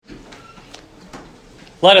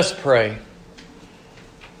Let us pray.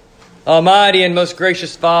 Almighty and most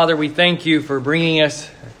gracious Father, we thank you for bringing us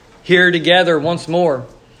here together once more.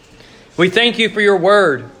 We thank you for your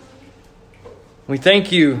word. We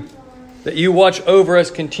thank you that you watch over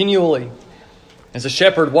us continually as a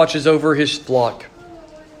shepherd watches over his flock.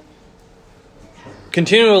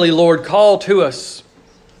 Continually, Lord, call to us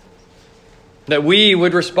that we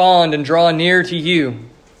would respond and draw near to you.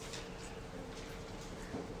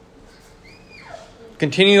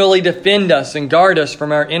 Continually defend us and guard us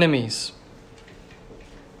from our enemies.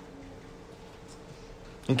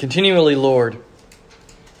 And continually, Lord,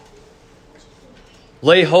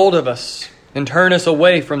 lay hold of us and turn us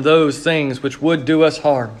away from those things which would do us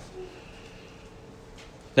harm,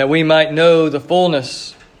 that we might know the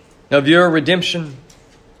fullness of your redemption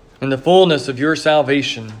and the fullness of your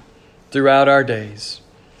salvation throughout our days.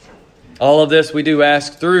 All of this we do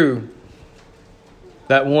ask through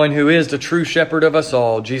that one who is the true shepherd of us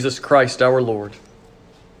all, Jesus Christ our Lord.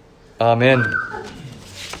 Amen.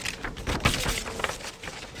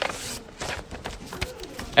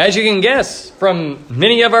 As you can guess from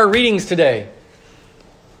many of our readings today,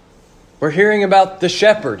 we're hearing about the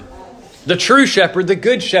shepherd, the true shepherd, the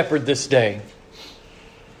good shepherd this day.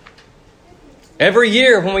 Every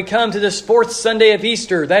year when we come to this fourth Sunday of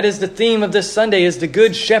Easter, that is the theme of this Sunday, is the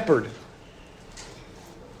Good Shepherd.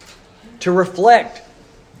 To reflect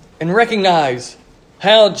and recognize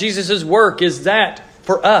how Jesus' work is that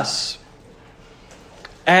for us,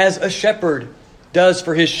 as a shepherd does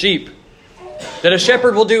for his sheep. That a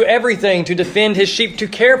shepherd will do everything to defend his sheep, to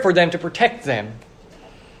care for them, to protect them.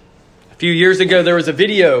 A few years ago, there was a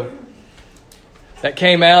video that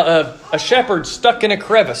came out of a shepherd stuck in a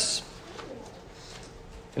crevice.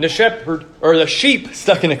 And the sheep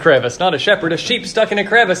stuck in a crevice, not a shepherd, a sheep stuck in a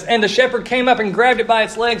crevice. And the shepherd came up and grabbed it by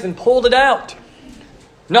its legs and pulled it out.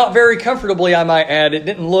 Not very comfortably, I might add. It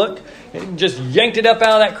didn't look. It just yanked it up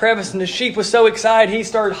out of that crevice. And the sheep was so excited, he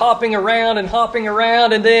started hopping around.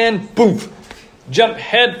 And then, boom, jumped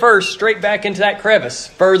head first straight back into that crevice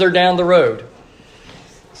further down the road.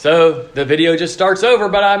 So the video just starts over.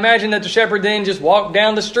 But I imagine that the shepherd then just walked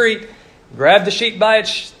down the street, grabbed the sheep by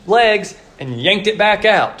its legs, and yanked it back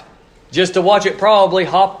out, just to watch it probably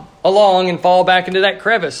hop along and fall back into that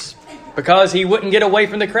crevice, because he wouldn't get away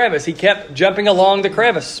from the crevice. He kept jumping along the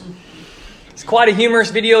crevice. It's quite a humorous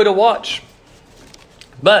video to watch.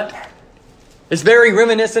 But it's very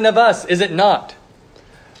reminiscent of us, is it not?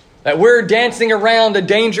 That we're dancing around a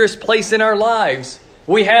dangerous place in our lives.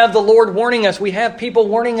 We have the Lord warning us. We have people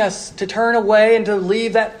warning us to turn away and to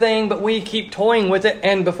leave that thing, but we keep toying with it,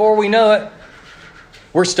 and before we know it,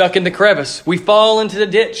 we're stuck in the crevice. We fall into the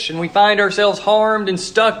ditch and we find ourselves harmed and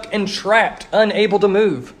stuck and trapped, unable to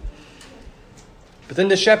move. But then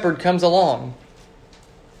the shepherd comes along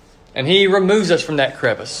and he removes us from that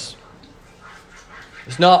crevice.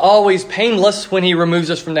 It's not always painless when he removes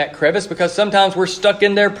us from that crevice, because sometimes we're stuck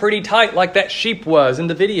in there pretty tight like that sheep was in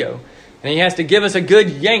the video. And he has to give us a good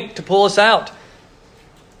yank to pull us out.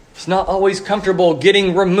 It's not always comfortable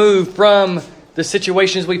getting removed from the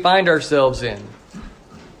situations we find ourselves in.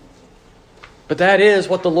 But that is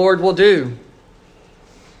what the Lord will do.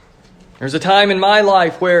 There's a time in my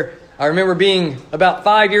life where I remember being about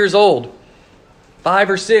 5 years old,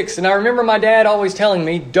 5 or 6, and I remember my dad always telling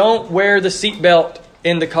me, don't wear the seatbelt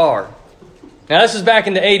in the car. Now, this is back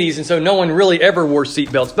in the 80s, and so no one really ever wore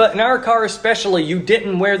seatbelts. But in our car especially, you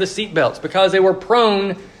didn't wear the seatbelts because they were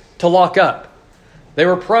prone to lock up. They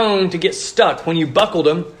were prone to get stuck. When you buckled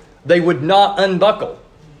them, they would not unbuckle.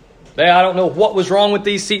 I don't know what was wrong with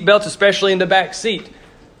these seatbelts, especially in the back seat.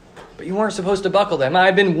 But you weren't supposed to buckle them. I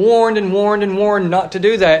had been warned not to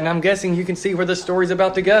do that, and I'm guessing you can see where this story's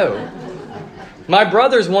about to go. My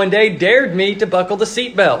brothers one day dared me to buckle the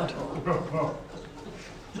seatbelt.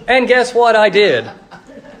 And guess what I did?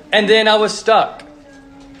 And then I was stuck.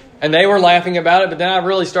 And they were laughing about it, but then I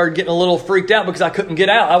really started getting a little freaked out because I couldn't get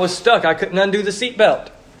out. I was stuck. I couldn't undo the seatbelt.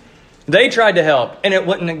 They tried to help, and it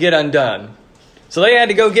wouldn't get undone. So they had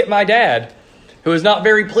to go get my dad, who was not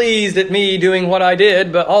very pleased at me doing what I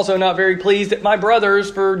did, but also not very pleased at my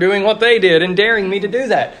brothers for doing what they did and daring me to do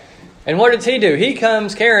that. And what does he do? He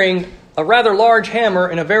comes carrying a rather large hammer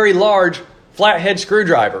and a very large flathead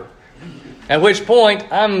screwdriver. At which point,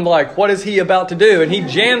 I'm like, what is he about to do? And he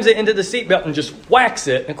jams it into the seatbelt and just whacks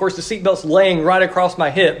it. And of course, the seatbelt's laying right across my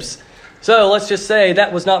hips. So let's just say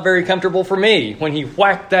that was not very comfortable for me when he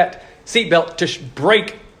whacked that seatbelt to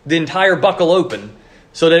break the entire buckle open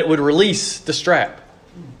so that it would release the strap.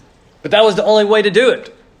 But that was the only way to do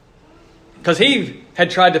it, because he had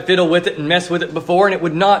tried to fiddle with it and mess with it before, and it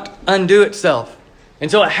would not undo itself. And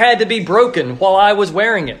so it had to be broken while I was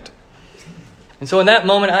wearing it. And so in that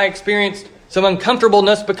moment, I experienced some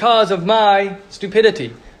uncomfortableness because of my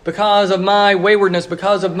stupidity, because of my waywardness,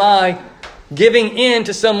 because of my giving in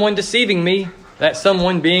to someone deceiving me, that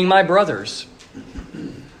someone being my brothers.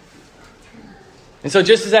 And so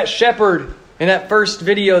just as that shepherd in that first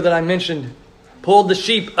video that I mentioned pulled the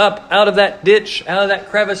sheep up out of that ditch, out of that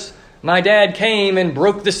crevice, my dad came and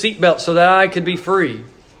broke the seatbelt so that I could be free.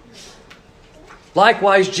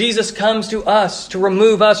 Likewise, Jesus comes to us to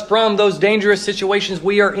remove us from those dangerous situations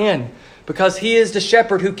we are in, because He is the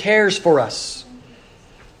shepherd who cares for us.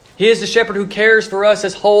 He is the shepherd who cares for us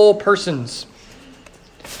as whole persons.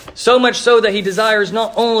 So much so that He desires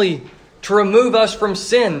not only to remove us from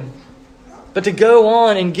sin, but to go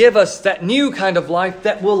on and give us that new kind of life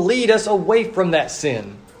that will lead us away from that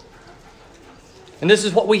sin. And this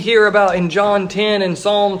is what we hear about in John 10 and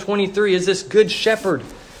Psalm 23, is this good shepherd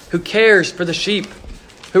who cares for the sheep,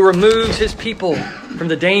 who removes his people from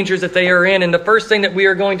the dangers that they are in. And the first thing that we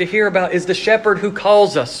are going to hear about is the shepherd who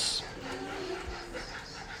calls us.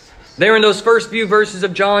 There in those first few verses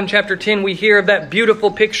of John chapter 10, we hear of that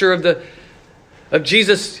beautiful picture of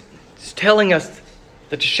Jesus telling us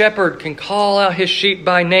that the shepherd can call out his sheep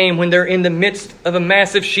by name when they're in the midst of a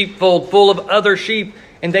massive sheepfold full of other sheep,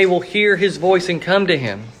 and they will hear His voice and come to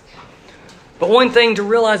Him. But one thing to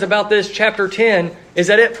realize about this chapter 10 is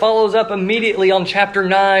that it follows up immediately on chapter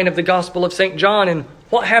 9 of the Gospel of St. John. And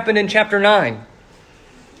what happened in chapter 9?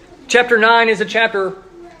 Chapter 9 is a chapter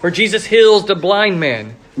where Jesus heals the blind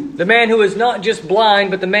man. The man who is not just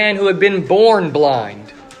blind, but the man who had been born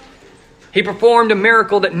blind. He performed a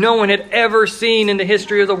miracle that no one had ever seen in the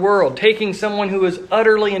history of the world, taking someone who was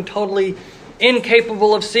utterly and totally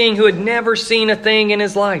incapable of seeing, who had never seen a thing in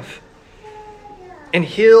his life, and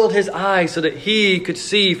healed his eyes so that he could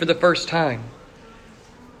see for the first time.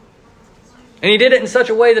 And He did it in such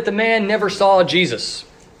a way that the man never saw Jesus.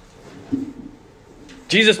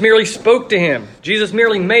 Jesus merely spoke to him. Jesus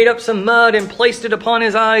merely made up some mud and placed it upon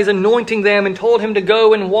his eyes, anointing them, and told him to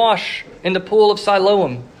go and wash in the pool of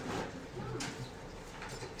Siloam.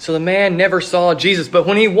 So the man never saw Jesus, but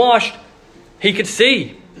when he washed, he could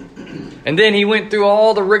see. And then he went through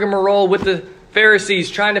all the rigmarole with the Pharisees,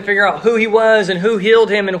 trying to figure out who he was and who healed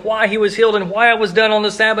him and why he was healed and why it was done on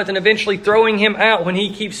the Sabbath, and eventually throwing him out when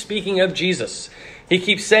he keeps speaking of Jesus. He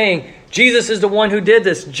keeps saying, Jesus is the one who did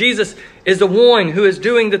this. Jesus is the one who is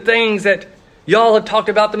doing the things that y'all have talked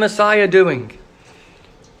about the Messiah doing.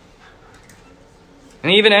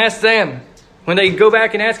 And he even asked them, when they go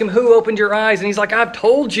back and ask him, who opened your eyes? And he's like, I've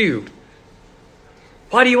told you.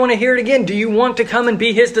 Why do you want to hear it again? Do you want to come and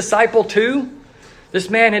be His disciple too? This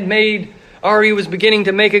man already was beginning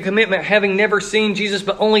to make a commitment, having never seen Jesus,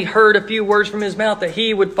 but only heard a few words from His mouth, that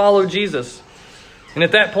he would follow Jesus. And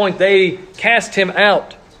at that point, they cast him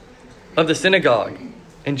out of the synagogue.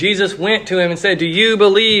 And Jesus went to him and said, do you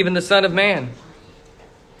believe in the Son of Man?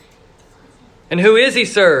 And who is He,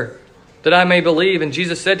 sir, that I may believe? And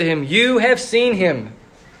Jesus said to him, you have seen Him,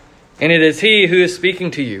 and it is He who is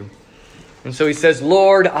speaking to you. And so he says,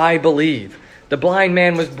 Lord, I believe. The blind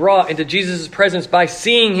man was brought into Jesus' presence by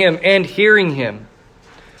seeing Him and hearing Him.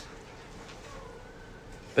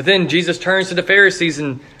 But then Jesus turns to the Pharisees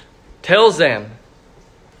and tells them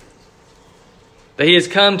that He has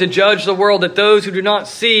come to judge the world, that those who do not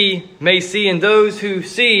see may see, and those who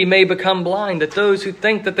see may become blind, that those who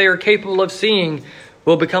think that they are capable of seeing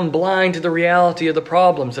will become blind to the reality of the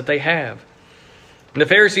problems that they have. And the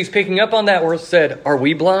Pharisees, picking up on that, said, are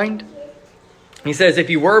we blind? He says, if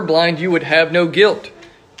you were blind, you would have no guilt.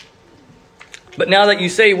 But now that you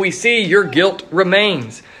say we see, your guilt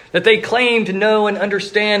remains. That they claim to know and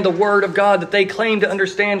understand the Word of God, that they claim to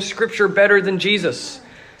understand Scripture better than Jesus.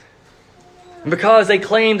 And because they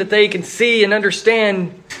claim that they can see and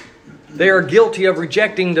understand, they are guilty of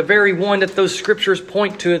rejecting the very one that those Scriptures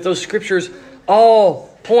point to, that those Scriptures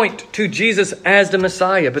all point to Jesus as the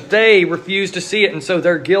Messiah. But they refuse to see it, and so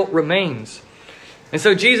their guilt remains. And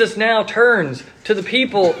so Jesus now turns to the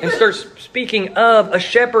people and starts speaking of a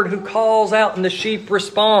shepherd who calls out and the sheep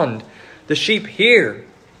respond. The sheep hear.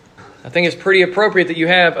 I think it's pretty appropriate that you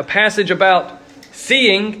have a passage about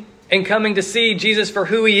seeing and coming to see Jesus for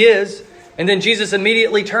who He is. And then Jesus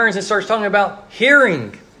immediately turns and starts talking about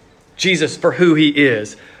hearing Jesus for who He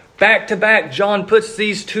is. Back to back, John puts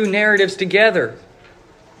these two narratives together.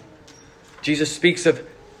 Jesus speaks of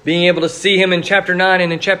being able to see Him in chapter 9,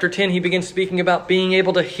 and in chapter 10 He begins speaking about being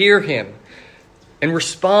able to hear Him and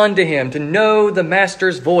respond to Him, to know the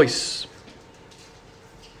Master's voice.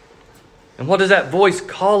 And what does that voice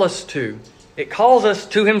call us to? It calls us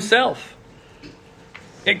to Himself.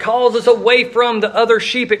 It calls us away from the other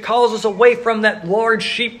sheep. It calls us away from that large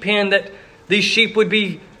sheep pen that these sheep would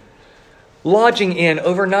be lodging in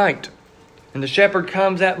overnight. And the shepherd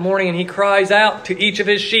comes that morning and he cries out to each of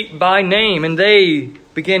his sheep by name, and they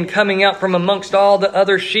begin coming out from amongst all the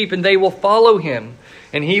other sheep, and they will follow him,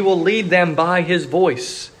 and he will lead them by his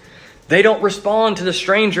voice. They don't respond to the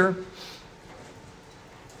stranger.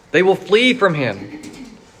 They will flee from him,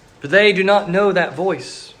 for they do not know that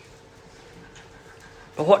voice.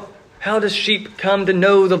 But how does sheep come to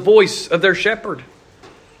know the voice of their shepherd?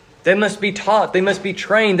 They must be taught, they must be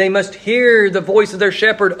trained, they must hear the voice of their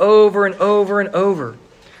shepherd over and over and over,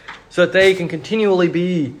 so that they can continually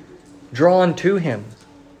be drawn to him.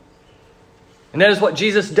 And that is what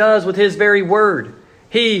Jesus does with his very word.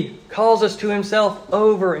 He calls us to himself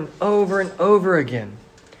over and over and over again.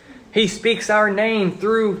 He speaks our name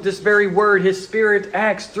through this very word. His Spirit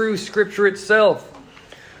acts through Scripture itself.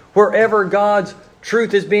 Wherever God's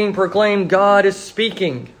truth is being proclaimed, God is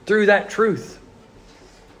speaking through that truth.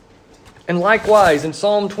 And likewise in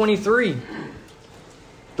Psalm 23,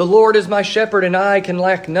 the Lord is my shepherd, and I can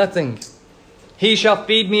lack nothing. He shall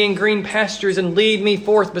feed me in green pastures and lead me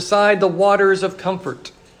forth beside the waters of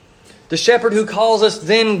comfort. The shepherd who calls us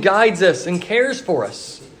then guides us and cares for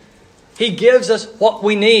us. He gives us what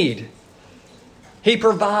we need. He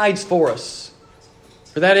provides for us.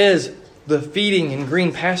 For that is the feeding in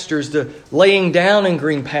green pastures, the laying down in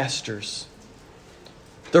green pastures,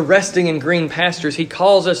 the resting in green pastures. He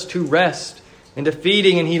calls us to rest and to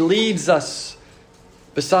feeding, and he leads us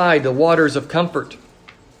beside the waters of comfort.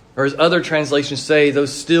 Or as other translations say,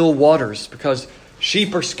 those still waters, because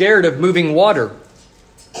sheep are scared of moving water.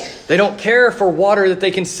 They don't care for water that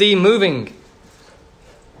they can see moving.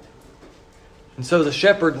 And so the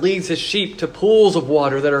shepherd leads his sheep to pools of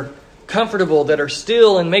water that are comfortable, that are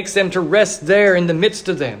still, and makes them to rest there in the midst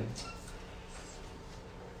of them.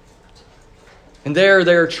 And there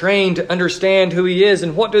they are trained to understand who he is.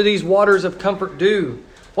 And what do these waters of comfort do?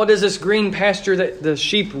 What does this green pasture that the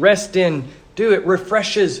sheep rest in do? It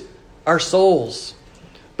refreshes our souls.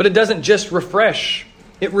 But it doesn't just refresh,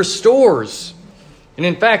 it restores. And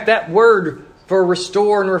in fact, that word for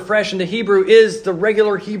restore and refresh in the Hebrew is the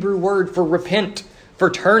regular Hebrew word for repent, for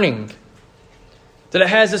turning. That it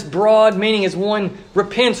has this broad meaning. As one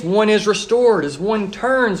repents, one is restored. As one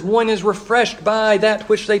turns, one is refreshed by that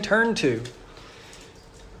which they turn to.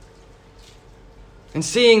 And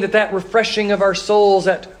seeing that refreshing of our souls,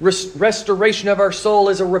 that restoration of our soul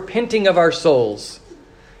is a repenting of our souls,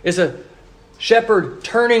 is a shepherd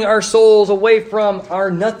turning our souls away from our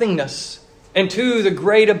nothingness and to the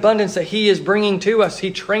great abundance that he is bringing to us.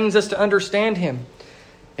 He trains us to understand him.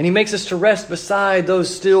 And he makes us to rest beside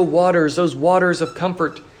those still waters, those waters of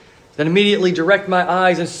comfort that immediately direct my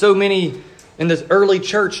eyes, and so many in this early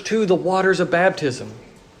church, to the waters of baptism.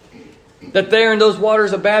 That there in those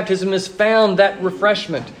waters of baptism is found that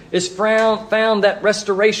refreshment, is found that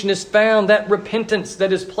restoration, is found that repentance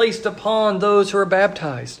that is placed upon those who are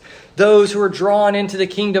baptized, those who are drawn into the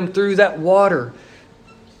kingdom through that water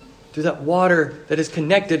that is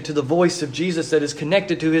connected to the voice of Jesus, that is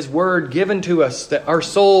connected to his word given to us, that our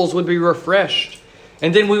souls would be refreshed.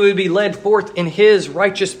 And then we would be led forth in his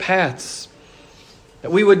righteous paths,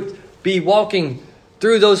 that we would be walking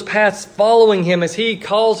through those paths, following him as he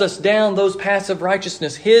calls us down those paths of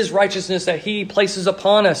righteousness, his righteousness that he places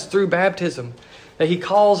upon us through baptism, that he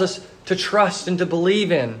calls us to trust and to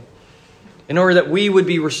believe in order that we would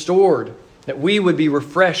be restored, that we would be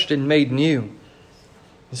refreshed and made new.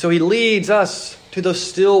 And so he leads us to those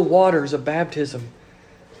still waters of baptism,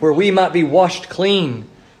 where we might be washed clean,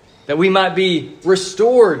 that we might be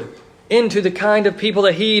restored into the kind of people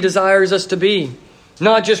that he desires us to be.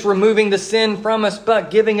 Not just removing the sin from us, but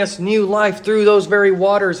giving us new life through those very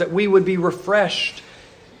waters, that we would be refreshed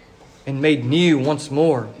and made new once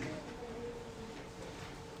more.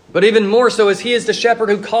 But even more so, as he is the shepherd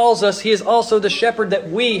who calls us, he is also the shepherd that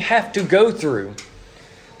we have to go through.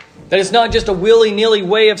 That it's not just a willy-nilly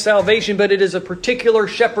way of salvation, but it is a particular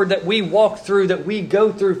shepherd that we walk through, that we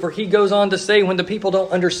go through. For he goes on to say, when the people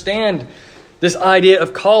don't understand this idea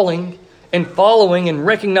of calling and following and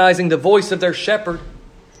recognizing the voice of their shepherd,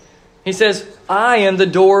 he says, I am the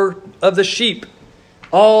door of the sheep.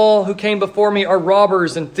 All who came before me are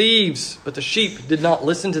robbers and thieves, but the sheep did not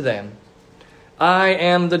listen to them. I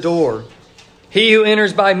am the door. He who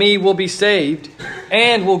enters by me will be saved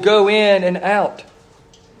and will go in and out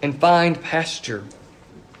and find pasture.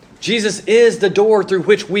 Jesus is the door through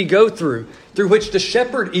which we go through which the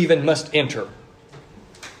shepherd even must enter.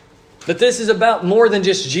 That this is about more than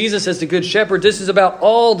just Jesus as the good shepherd. This is about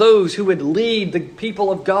all those who would lead the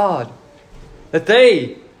people of God. That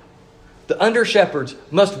they, the under-shepherds,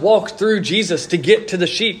 must walk through Jesus to get to the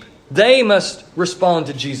sheep. They must respond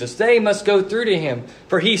to Jesus. They must go through to him.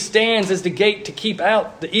 For he stands as the gate to keep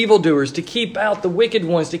out the evildoers, to keep out the wicked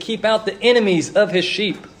ones, to keep out the enemies of his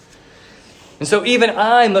sheep. And so even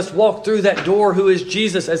I must walk through that door who is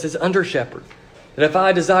Jesus as his under-shepherd. That if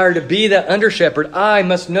I desire to be that under-shepherd, I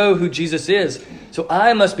must know who Jesus is. So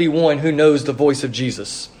I must be one who knows the voice of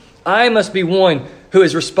Jesus. I must be one who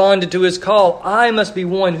has responded to his call. I must be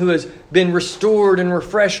one who has been restored and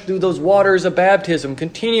refreshed through those waters of baptism,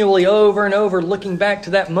 continually over and over, looking back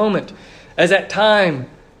to that moment as that time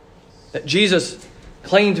that Jesus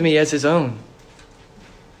claimed me as his own.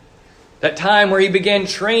 That time where he began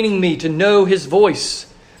training me to know his voice,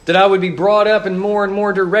 that I would be brought up and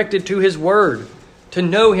more directed to his word, to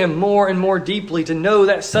know him more and more deeply, to know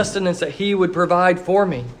that sustenance that he would provide for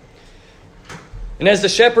me. And as the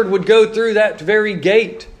shepherd would go through that very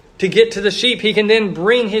gate to get to the sheep, he can then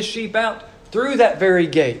bring his sheep out through that very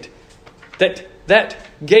gate. That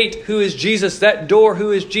gate who is Jesus, that door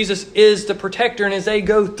who is Jesus, is the protector. And as they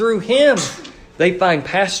go through him, they find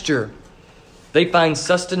pasture. They find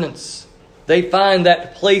sustenance. They find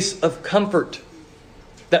that place of comfort,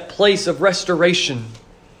 that place of restoration.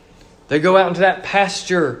 They go out into that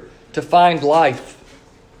pasture to find life.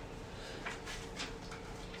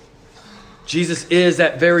 Jesus is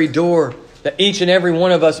that very door that each and every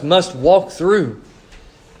one of us must walk through.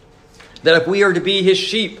 That if we are to be his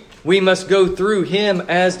sheep, we must go through him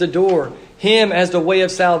as the door, him as the way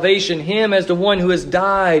of salvation, him as the one who has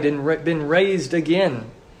died and been raised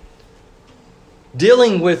again.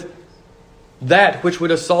 Dealing with that which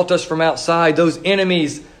would assault us from outside, those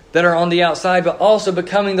enemies that are on the outside, but also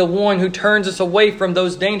becoming the one who turns us away from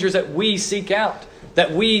those dangers that we seek out,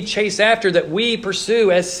 that we chase after, that we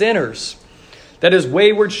pursue as sinners. That as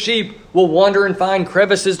wayward sheep will wander and find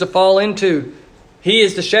crevices to fall into, he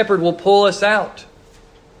as the shepherd will pull us out.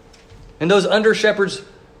 And those under-shepherds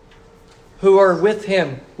who are with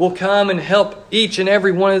him will come and help each and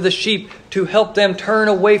every one of the sheep to help them turn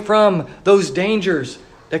away from those dangers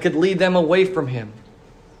that could lead them away from him.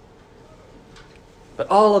 But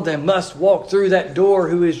all of them must walk through that door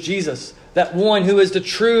who is Jesus, that one who is the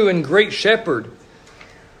true and great shepherd,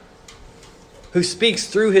 who speaks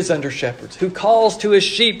through his under-shepherds, who calls to his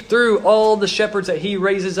sheep through all the shepherds that he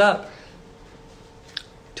raises up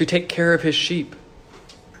to take care of his sheep.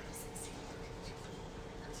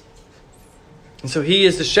 And so he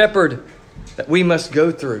is the shepherd that we must go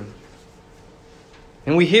through.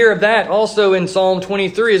 And we hear of that also in Psalm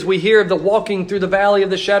 23 as we hear of the walking through the valley of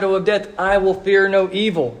the shadow of death. I will fear no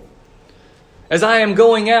evil. As I am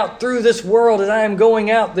going out through this world, as I am going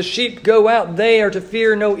out, the sheep go out. They are to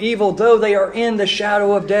fear no evil, though they are in the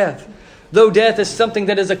shadow of death. Though death is something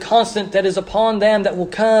that is a constant that is upon them, that will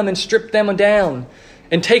come and strip them down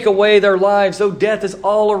and take away their lives, though death is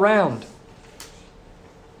all around.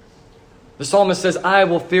 The psalmist says, I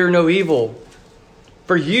will fear no evil.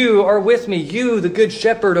 For you are with me. You, the good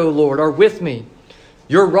shepherd, O Lord, are with me.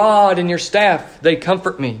 Your rod and your staff, they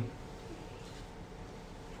comfort me.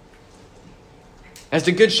 As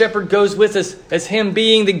the Good Shepherd goes with us, as him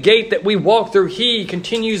being the gate that we walk through, he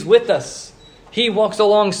continues with us. He walks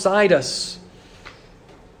alongside us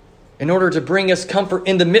in order to bring us comfort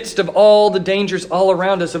in the midst of all the dangers all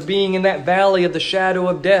around us, of being in that valley of the shadow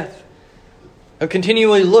of death, of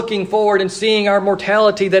continually looking forward and seeing our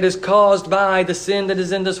mortality that is caused by the sin that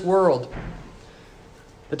is in this world.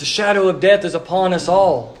 That the shadow of death is upon us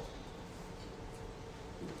all.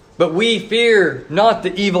 But we fear not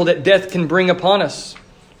the evil that death can bring upon us,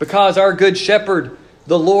 because our good shepherd,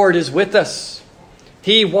 the Lord, is with us.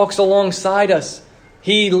 He walks alongside us.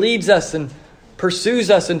 He leads us and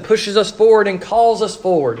pursues us and pushes us forward and calls us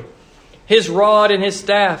forward. His rod and his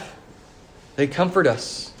staff, they comfort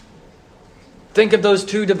us. Think of those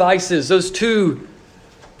two devices, those two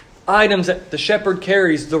items that the shepherd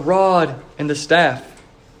carries, the rod and the staff.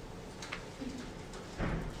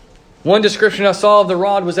 One description I saw of the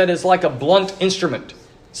rod was that it's like a blunt instrument.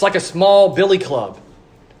 It's like a small billy club,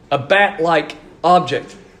 a bat-like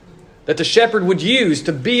object that the shepherd would use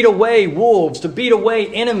to beat away wolves, to beat away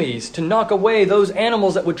enemies, to knock away those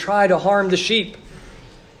animals that would try to harm the sheep.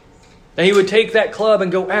 And he would take that club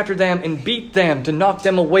and go after them and beat them to knock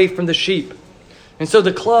them away from the sheep. And so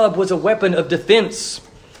the club was a weapon of defense,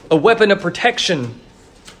 a weapon of protection,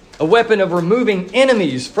 a weapon of removing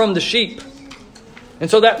enemies from the sheep. And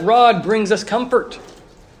so that rod brings us comfort,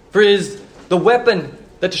 for it is the weapon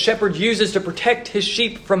that the shepherd uses to protect his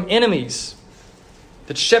sheep from enemies.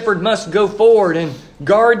 The shepherd must go forward and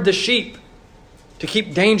guard the sheep to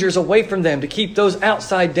keep dangers away from them, to keep those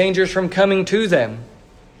outside dangers from coming to them.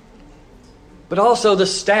 But also the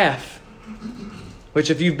staff which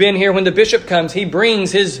if you've been here when the bishop comes, he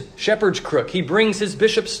brings his shepherd's crook. He brings his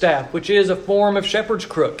bishop's staff, which is a form of shepherd's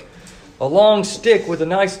crook. A long stick with a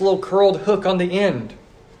nice little curled hook on the end.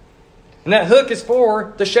 And that hook is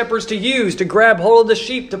for the shepherds to use to grab hold of the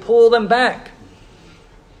sheep, to pull them back.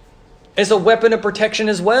 It's a weapon of protection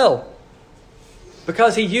as well,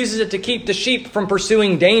 because he uses it to keep the sheep from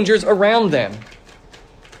pursuing dangers around them.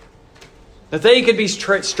 That they could be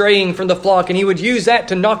straying from the flock, and he would use that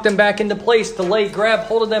to knock them back into place, to grab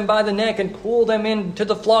hold of them by the neck and pull them into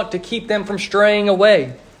the flock to keep them from straying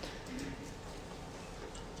away.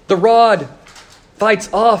 The rod fights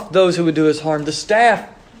off those who would do us harm. The staff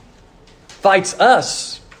fights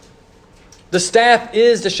us. The staff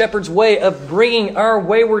is the shepherd's way of bringing our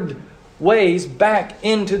wayward ways back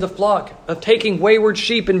into the flock, of taking wayward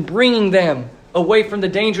sheep and bringing them away from the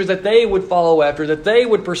dangers that they would follow after, that they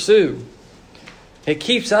would pursue. It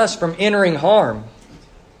keeps us from entering harm.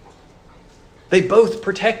 They both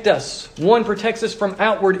protect us. One protects us from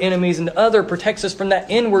outward enemies, and the other protects us from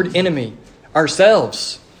that inward enemy,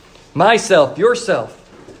 ourselves. Myself, yourself.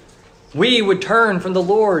 We would turn from the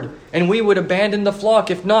Lord and we would abandon the flock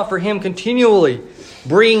if not for Him continually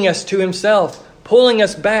bringing us to Himself, pulling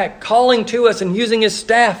us back, calling to us, and using His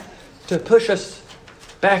staff to push us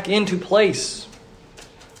back into place.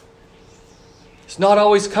 It's not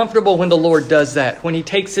always comfortable when the Lord does that, when He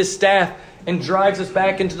takes His staff and drives us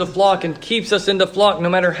back into the flock and keeps us in the flock no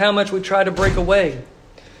matter how much we try to break away.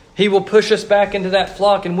 He will push us back into that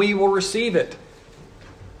flock and we will receive it.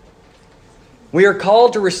 We are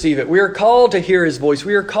called to receive it. We are called to hear His voice.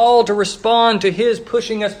 We are called to respond to His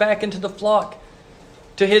pushing us back into the flock,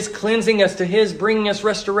 to His cleansing us, to His bringing us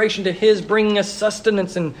restoration, to His bringing us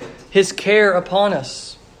sustenance and His care upon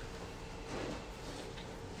us.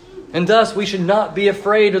 And thus we should not be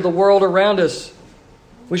afraid of the world around us.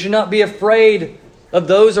 We should not be afraid of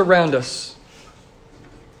those around us.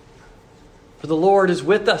 For the Lord is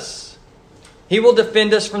with us. He will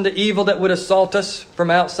defend us from the evil that would assault us from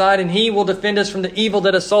outside, and He will defend us from the evil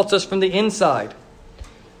that assaults us from the inside,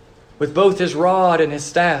 with both His rod and His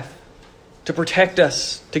staff to protect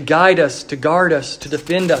us, to guide us, to guard us, to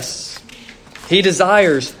defend us. He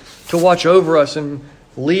desires to watch over us and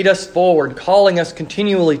lead us forward, calling us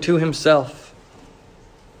continually to Himself.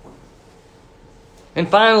 And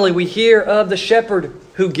finally, we hear of the shepherd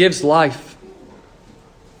who gives life.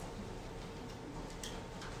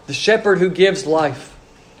 The shepherd who gives life.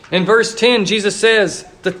 In verse 10, Jesus says,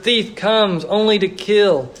 "The thief comes only to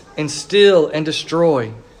kill and steal and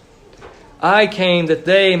destroy. I came that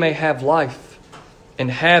they may have life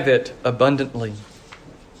and have it abundantly."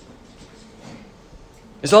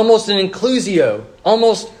 It's almost an inclusio,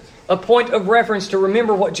 almost a point of reference to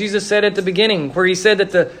remember what Jesus said at the beginning, where He said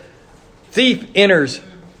that the thief enters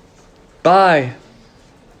by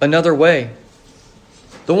another way.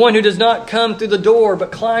 The one who does not come through the door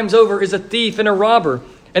but climbs over is a thief and a robber.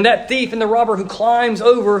 And that thief and the robber who climbs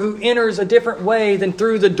over, who enters a different way than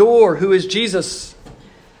through the door, who is Jesus.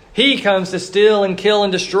 He comes to steal and kill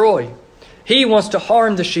and destroy. He wants to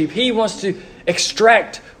harm the sheep. He wants to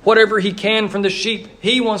extract whatever he can from the sheep.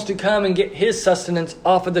 He wants to come and get his sustenance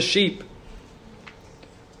off of the sheep.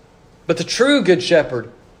 But the true good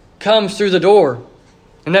shepherd comes through the door.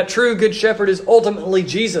 And that true good shepherd is ultimately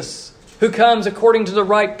Jesus, who comes according to the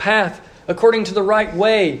right path, according to the right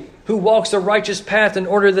way, who walks a righteous path in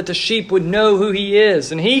order that the sheep would know who He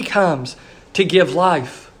is. And He comes to give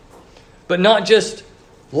life. But not just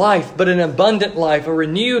life, but an abundant life, a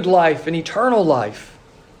renewed life, an eternal life.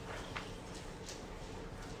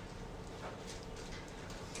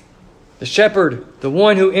 The shepherd, the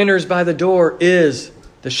one who enters by the door, is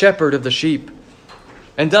the shepherd of the sheep.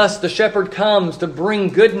 And thus the shepherd comes to bring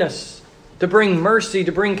goodness, to bring mercy,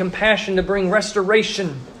 to bring compassion, to bring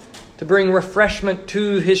restoration, to bring refreshment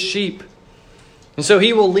to His sheep. And so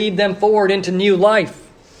He will lead them forward into new life.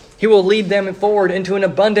 He will lead them forward into an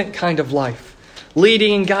abundant kind of life,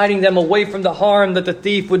 leading and guiding them away from the harm that the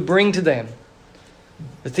thief would bring to them.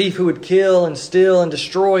 The thief who would kill and steal and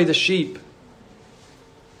destroy the sheep.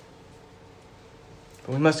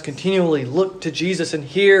 But we must continually look to Jesus and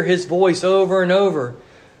hear His voice over and over,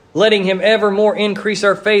 letting Him ever more increase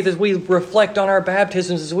our faith as we reflect on our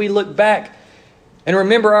baptisms, as we look back and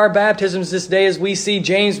remember our baptisms this day as we see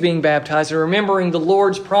James being baptized, and remembering the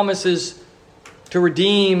Lord's promises to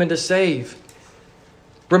redeem and to save.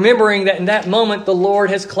 Remembering that in that moment the Lord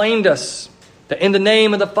has claimed us, that in the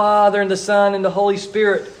name of the Father and the Son and the Holy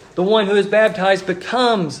Spirit, the one who is baptized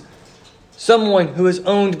becomes someone who is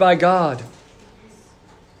owned by God.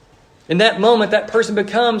 In that moment, that person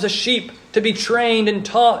becomes a sheep to be trained and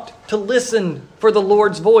taught to listen for the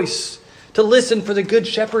Lord's voice, to listen for the Good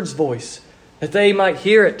Shepherd's voice, that they might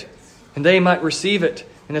hear it, and they might receive it,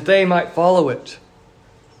 and that they might follow it.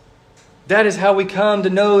 That is how we come to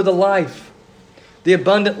know the life, the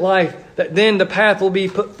abundant life, that then the path will be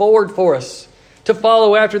put forward for us to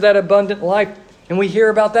follow after that abundant life. And we hear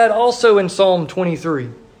about that also in Psalm 23.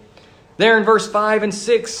 There in verse 5 and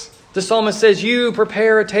 6, the psalmist says, "You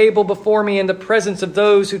prepare a table before me in the presence of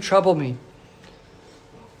those who trouble me."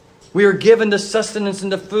 We are given the sustenance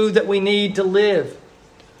and the food that we need to live.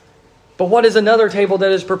 But what is another table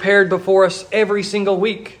that is prepared before us every single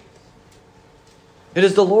week? It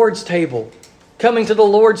is the Lord's table. Coming to the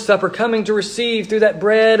Lord's Supper, coming to receive through that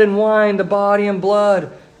bread and wine the body and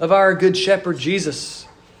blood of our good shepherd Jesus.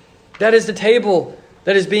 That is the table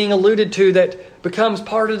that is being alluded to, that becomes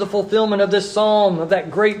part of the fulfillment of this psalm, of that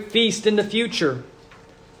great feast in the future,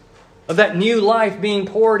 of that new life being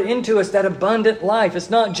poured into us, that abundant life. It's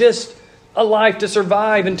not just a life to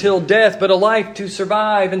survive until death, but a life to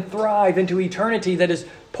survive and thrive into eternity that is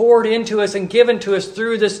poured into us and given to us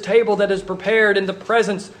through this table that is prepared in the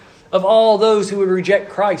presence of all those who would reject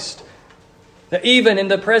Christ. That even in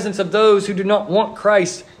the presence of those who do not want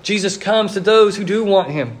Christ, Jesus comes to those who do want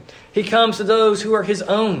Him. He comes to those who are His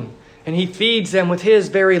own, and He feeds them with His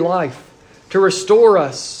very life to restore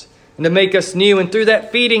us and to make us new. And through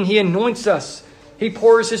that feeding, He anoints us. He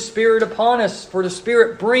pours His Spirit upon us, for the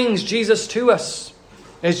Spirit brings Jesus to us.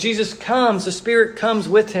 As Jesus comes, the Spirit comes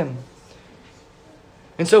with Him.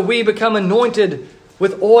 And so we become anointed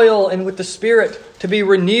with oil and with the Spirit to be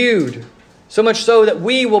renewed, so much so that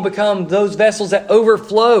we will become those vessels that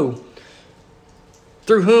overflow,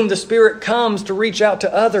 through whom the Spirit comes to reach out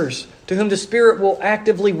to others, to whom the Spirit will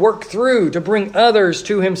actively work through to bring others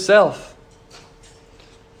to Himself.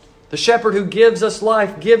 The shepherd who gives us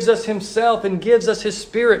life gives us Himself and gives us His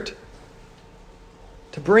Spirit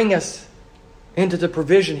to bring us into the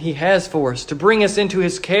provision He has for us, to bring us into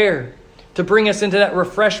His care, to bring us into that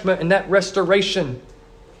refreshment and that restoration.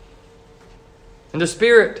 And the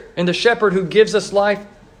Spirit and the shepherd who gives us life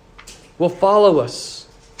will follow us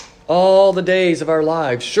all the days of our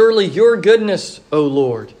lives. Surely your goodness, O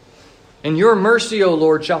Lord, and your mercy, O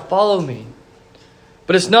Lord, shall follow me.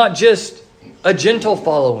 But it's not just a gentle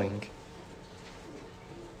following.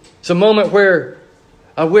 It's a moment where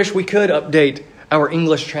I wish we could update our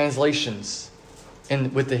English translations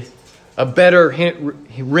and with a better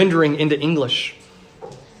rendering into English.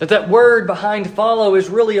 That word behind follow is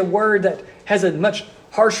really a word that has a much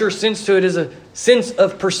harsher sense to it, is a sense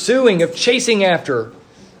of pursuing, of chasing after,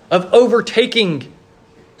 of overtaking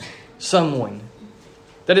someone.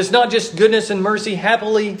 That it's not just goodness and mercy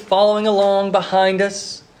happily following along behind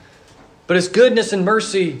us, but it's goodness and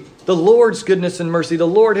mercy, the Lord's goodness and mercy, the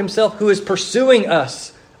Lord Himself who is pursuing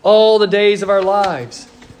us all the days of our lives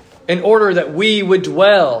in order that we would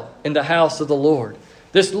dwell in the house of the Lord.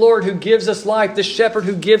 This Lord who gives us life, this shepherd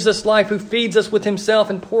who gives us life, who feeds us with Himself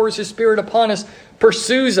and pours His Spirit upon us,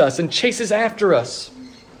 pursues us and chases after us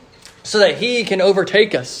so that He can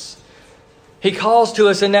overtake us. He calls to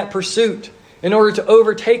us in that pursuit in order to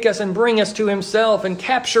overtake us and bring us to Himself and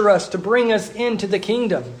capture us to bring us into the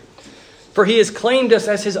kingdom. For He has claimed us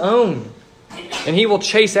as His own, and He will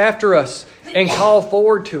chase after us and call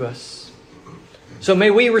forward to us. So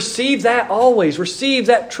may we receive that always, receive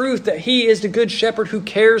that truth that He is the good shepherd who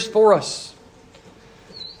cares for us.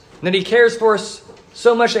 And that He cares for us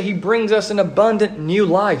so much that He brings us an abundant new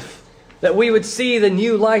life. That we would see the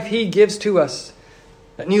new life He gives to us.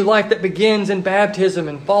 That new life that begins in baptism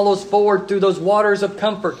and follows forward through those waters of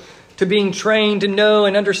comfort to being trained to know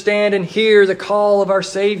and understand and hear the call of our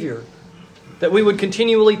Savior. That we would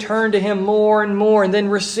continually turn to Him more and more and then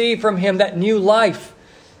receive from Him that new life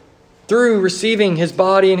through receiving His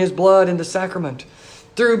body and His blood in the sacrament,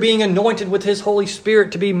 through being anointed with His Holy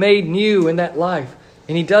Spirit to be made new in that life.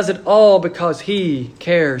 And He does it all because He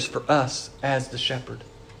cares for us as the shepherd.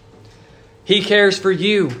 He cares for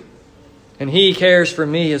you, and He cares for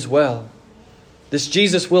me as well. This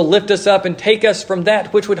Jesus will lift us up and take us from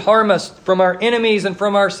that which would harm us, from our enemies and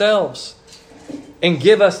from ourselves, and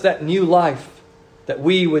give us that new life, that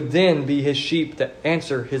we would then be His sheep that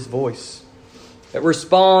answer His voice, that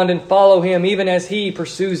respond and follow Him even as He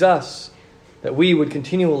pursues us, that we would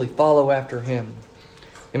continually follow after Him.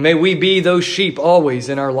 And may we be those sheep always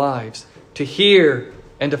in our lives, to hear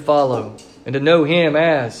and to follow, and to know Him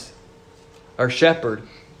as our shepherd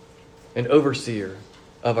and overseer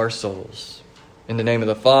of our souls. In the name of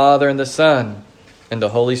the Father, and the Son, and the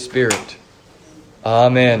Holy Spirit.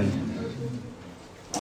 Amen.